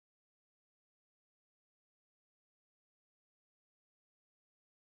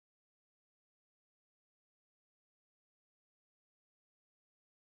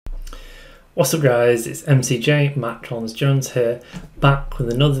What's up guys, it's MCJ, Matt Jones here, back with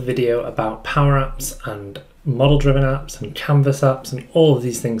another video about Power Apps and model-driven apps and Canvas apps and all of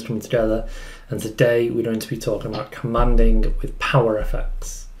these things coming together. And today we're going to be talking about commanding with Power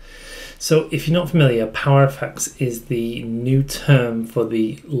Effects. So if you're not familiar, Power Effects is the new term for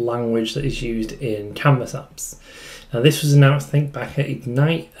the language that is used in Canvas apps. Now this was announced, I think, back at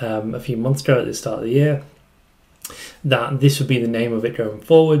Ignite a few months ago at the start of the year, that this would be the name of it going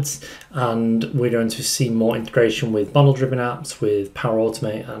forwards, and we're going to see more integration with model-driven apps, with Power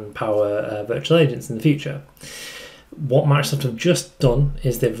Automate and Power Virtual Agents in the future. What Microsoft have just done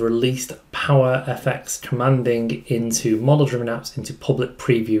is they've released Power FX commanding into model-driven apps into public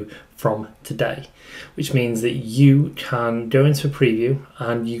preview from today, which means that you can go into a preview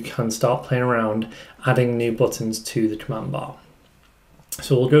and you can start playing around adding new buttons to the command bar.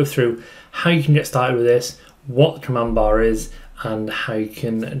 So we'll go through how you can get started with this, what the command bar is, and how you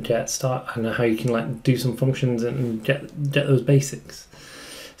can get started and how you can like do some functions and get those basics.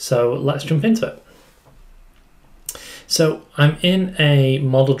 So let's jump into it. So I'm in a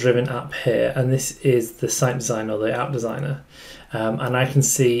model-driven app here, and this is the site designer, the app designer, and I can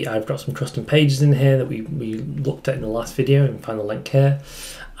see I've got some custom pages in here that we looked at in the last video. You can find the link here.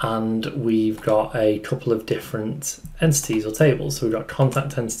 And we've got a couple of different entities or tables. So we've got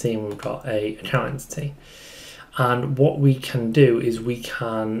contact entity and we've got a account entity. And what we can do is we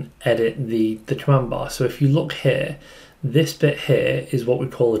can edit the command bar. So if you look here, this bit here is what we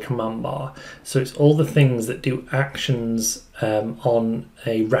call the command bar. So it's all the things that do actions on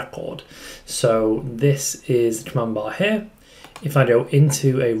a record. So this is the command bar here. If I go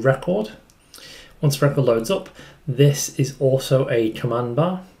into a record, once the record loads up, this is also a command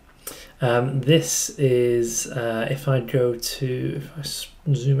bar. This is, if I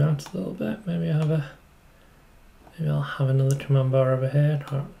zoom out a little bit, maybe I'll have another command bar over here.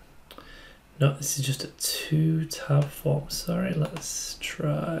 No, this is just a 2-tab form. Sorry, let's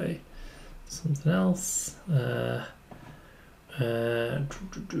try something else.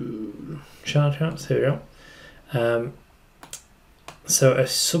 Chart accounts, here we go. So a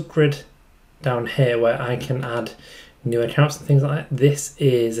subgrid down here where I can add new accounts and things like that. This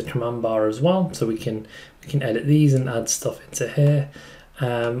is a command bar as well, so we can edit these and add stuff into here.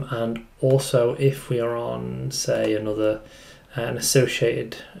 And also, if we are on, say, an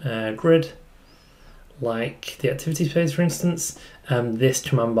associated grid, like the activities page, for instance, this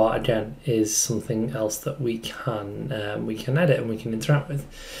command bar again is something else that we can edit and we can interact with.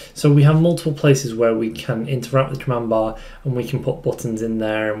 So we have multiple places where we can interact with the command bar, and we can put buttons in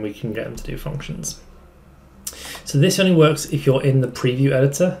there and we can get them to do functions. So this only works if you're in the preview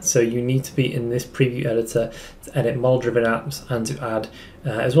editor. So you need to be in this preview editor to edit model-driven apps and to add,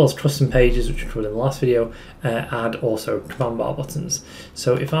 as well as custom pages, which we covered in the last video, add also command bar buttons.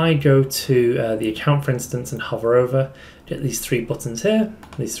 So if I go to the account, for instance, and hover over, get these 3 buttons here,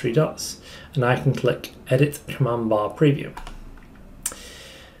 these 3 dots, and I can click Edit Command Bar Preview.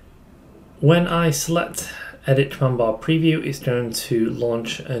 When I select Edit Command Bar Preview, it's going to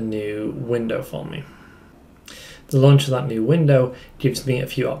launch a new window for me. The launch of that new window gives me a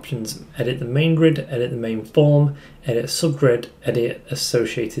few options: edit the main grid, edit the main form, edit a subgrid, edit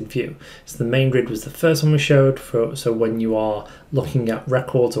associated view. So the main grid was the first one we showed, so when you are looking at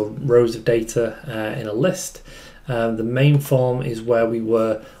records or rows of data in a list. The main form is where we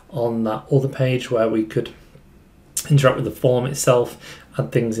were on that other page where we could interact with the form itself,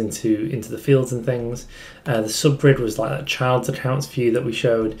 add things into the fields and things. The subgrid was like that child's accounts view that we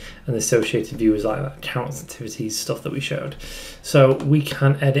showed, and the associated view was like that accounts activities stuff that we showed. So we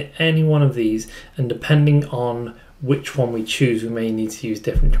can edit any one of these, and depending on which one we choose, we may need to use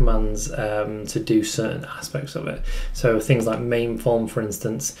different commands to do certain aspects of it. So things like main form, for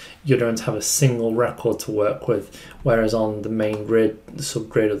instance, you're going to have a single record to work with, whereas on the main grid, the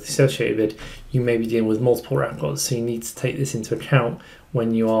subgrid, or the associated grid, you may be dealing with multiple records. So you need to take this into account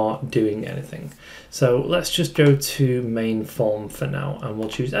when you are doing anything. So let's just go to main form for now, and we'll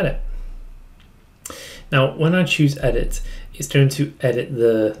choose edit. Now, when I choose edit, it's going to edit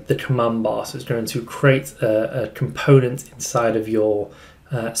the command bar. So it's going to create a component inside of your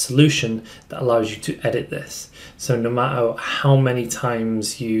solution that allows you to edit this. So no matter how many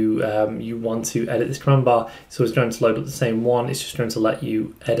times you want to edit this command bar, so it's going to load up the same one. It's just going to let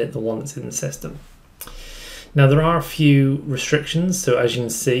you edit the one that's in the system. Now there are a few restrictions. So as you can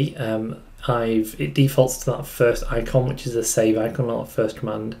see, it defaults to that first icon, which is a save icon, not a first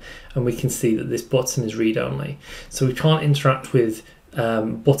command, and we can see that this button is read-only. So we can't interact with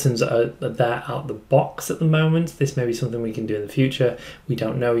buttons that are there out the box at the moment. This may be something we can do in the future. We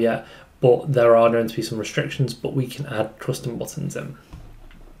don't know yet, but there are going to be some restrictions, but we can add custom buttons in.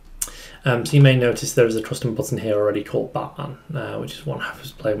 So you may notice there is a custom button here already called Batman, which is one I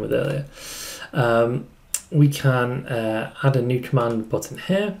was playing with earlier. We can add a new command button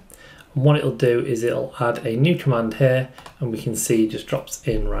here. And what it'll do is it'll add a new command here, and we can see it just drops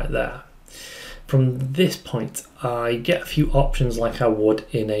in right there. From this point, I get a few options like I would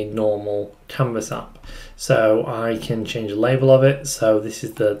in a normal Canvas app. So I can change the label of it. So this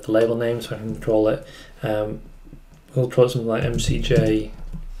is the label name, so I can call it, we'll call it something like MCJ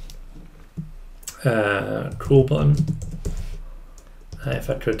cool button. If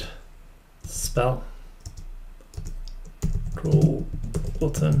I could spell cool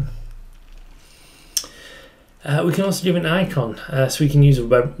button. We can also do an icon, so we can use a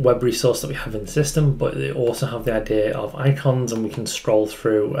web resource that we have in the system, but they also have the idea of icons, and we can scroll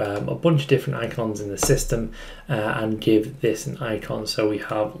through a bunch of different icons in the system and give this an icon. So we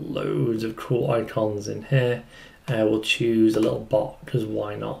have loads of cool icons in here. We'll choose a little bot, because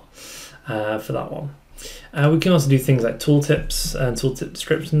why not, for that one. We can also do things like tooltips and tooltip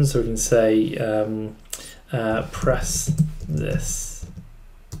descriptions, so we can say press this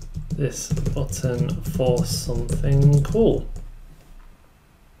button for something cool.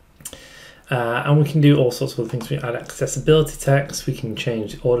 And we can do all sorts of other things. We can add accessibility text, we can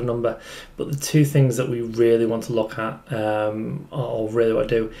change the order number, but the two things that we really want to look at, or really want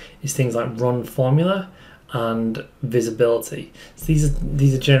to do, is things like run formula and visibility. So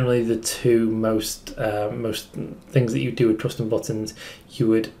these are generally the two most things that you do with custom buttons. You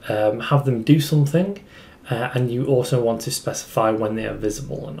would have them do something, and you also want to specify when they are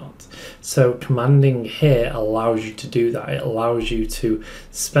visible or not. So commanding here allows you to do that. It allows you to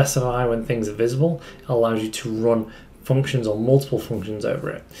specify when things are visible. It allows you to run functions or multiple functions over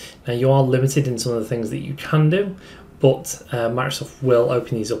it. Now you are limited in some of the things that you can do, but Microsoft will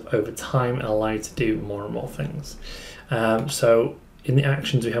open these up over time and allow you to do more and more things. So in the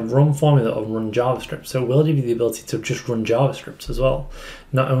actions, we have run formula or run JavaScript. So it will give you the ability to just run JavaScript as well.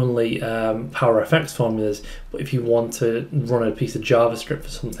 Not only PowerFX formulas, but if you want to run a piece of JavaScript for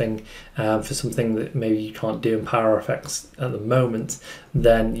something that maybe you can't do in PowerFX at the moment,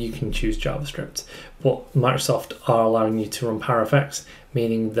 then you can choose JavaScript. But Microsoft are allowing you to run PowerFX,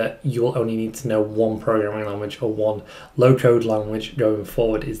 meaning that you'll only need to know one programming language or one low-code language going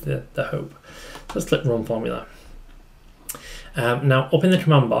forward is the hope. Let's click Run Formula. Now up in the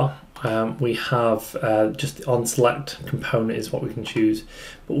command bar, we have just on select component is what we can choose,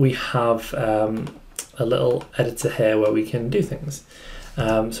 but we have a little editor here where we can do things.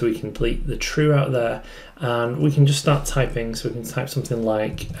 So we can delete the true out there, and we can just start typing. So we can type something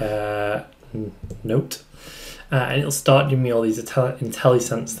like note, and it'll start giving me all these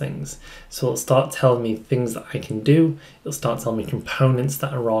IntelliSense things. So it'll start telling me things that I can do. It'll start telling me components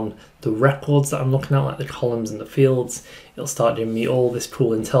that are on the records that I'm looking at, like the columns and the fields. It'll start giving me all this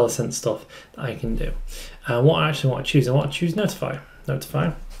cool IntelliSense stuff that I can do. And what I actually want to choose, I want to choose Notify.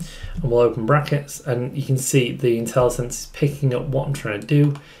 And we'll open brackets, and you can see the IntelliSense is picking up what I'm trying to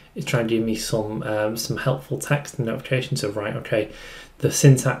do. It's trying to give me some helpful text and notification. So right, okay, the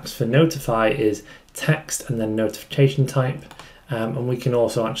syntax for Notify is text and then notification type, and we can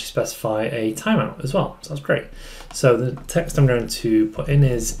also actually specify a timeout as well. So that's great. So the text I'm going to put in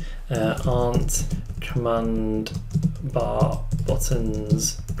is aren't command bar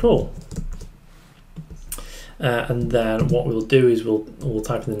buttons cool. And then what we'll do is we'll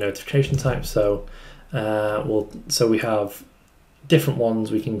type in the notification type. So so we have different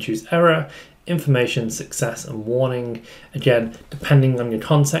ones. We can choose error, information, success, and warning. Again, depending on your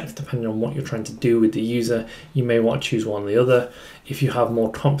context, depending on what you're trying to do with the user, you may want to choose one or the other. If you have more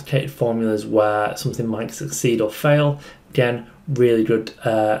complicated formulas where something might succeed or fail, again, really good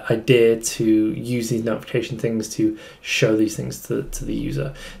idea to use these notification things to show these things to the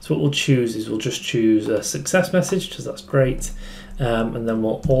user. So what we'll choose is we'll just choose a success message, because that's great. And then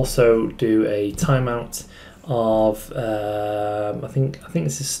we'll also do a timeout of I think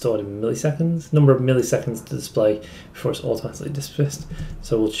this is stored in milliseconds, number of milliseconds to display before it's automatically dismissed.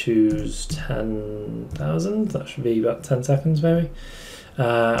 So we'll choose 10,000. That should be about 10 seconds maybe,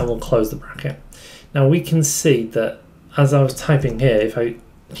 and we'll close the bracket. Now we can see that as I was typing here, if I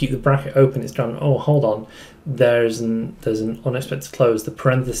keep the bracket open, it's gone, oh hold on, there's an unexpected close, the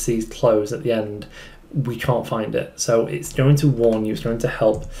parentheses close at the end, we can't find it. So it's going to warn you, it's going to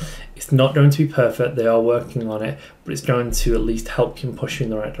help. It's not going to be perfect, they are working on it, but it's going to at least help you and push you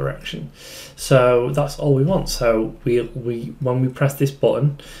in the right direction. So that's all we want. So when we press this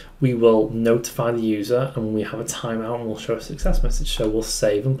button, we will notify the user, and we have a timeout, and we'll show a success message. So we'll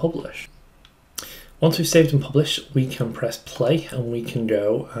save and publish. Once we've saved and published, we can press play, and we can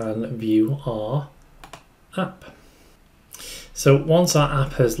go and view our app. So once our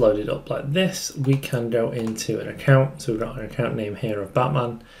app has loaded up like this, we can go into an account. So we've got an account name here of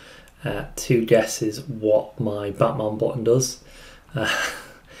Batman. 2 guesses what my Batman button does.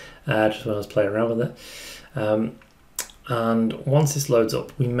 Just when I was playing around with it. And once this loads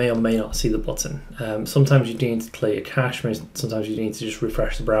up, we may or may not see the button. Sometimes you do need to clear your cache, sometimes you need to just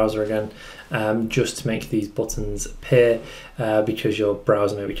refresh the browser again, just to make these buttons appear, because your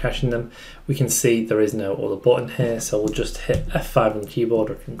browser may be caching them. We can see there is no other button here, so we'll just hit F5 on the keyboard,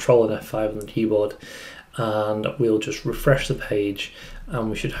 or Control and F5 on the keyboard, and we'll just refresh the page, and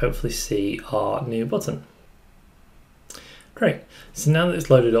we should hopefully see our new button. Great, so now that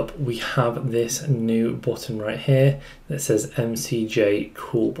it's loaded up, we have this new button right here that says MCJ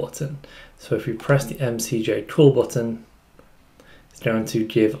Cool button. So if we press the MCJ Cool button, it's going to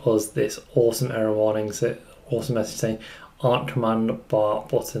give us this awesome error warning, awesome message saying, aren't command bar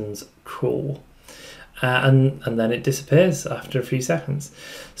buttons cool? And then it disappears after a few seconds.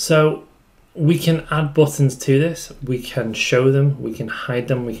 So we can add buttons to this, we can show them, we can hide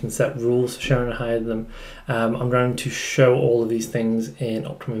them, we can set rules for showing and hiding them. I'm going to show all of these things in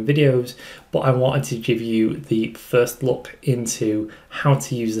upcoming videos, but I wanted to give you the first look into how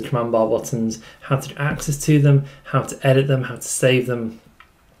to use the command bar buttons, how to get access to them, how to edit them, how to save them,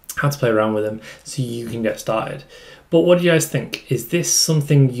 how to play around with them so you can get started. But what do you guys think? Is this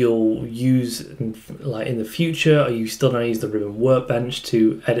something you'll use in the future? Are you still going to use the ribbon workbench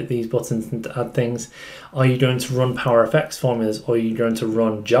to edit these buttons and to add things? Are you going to run PowerFX formulas, or are you going to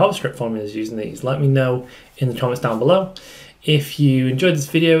run JavaScript formulas using these? Let me know in the comments down below. If you enjoyed this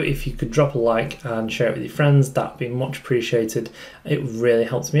video, if you could drop a like and share it with your friends, that'd be much appreciated. It really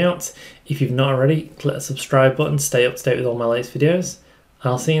helps me out. If you've not already, click the subscribe button, stay up to date with all my latest videos.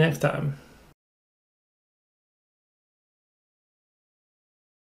 I'll see you next time.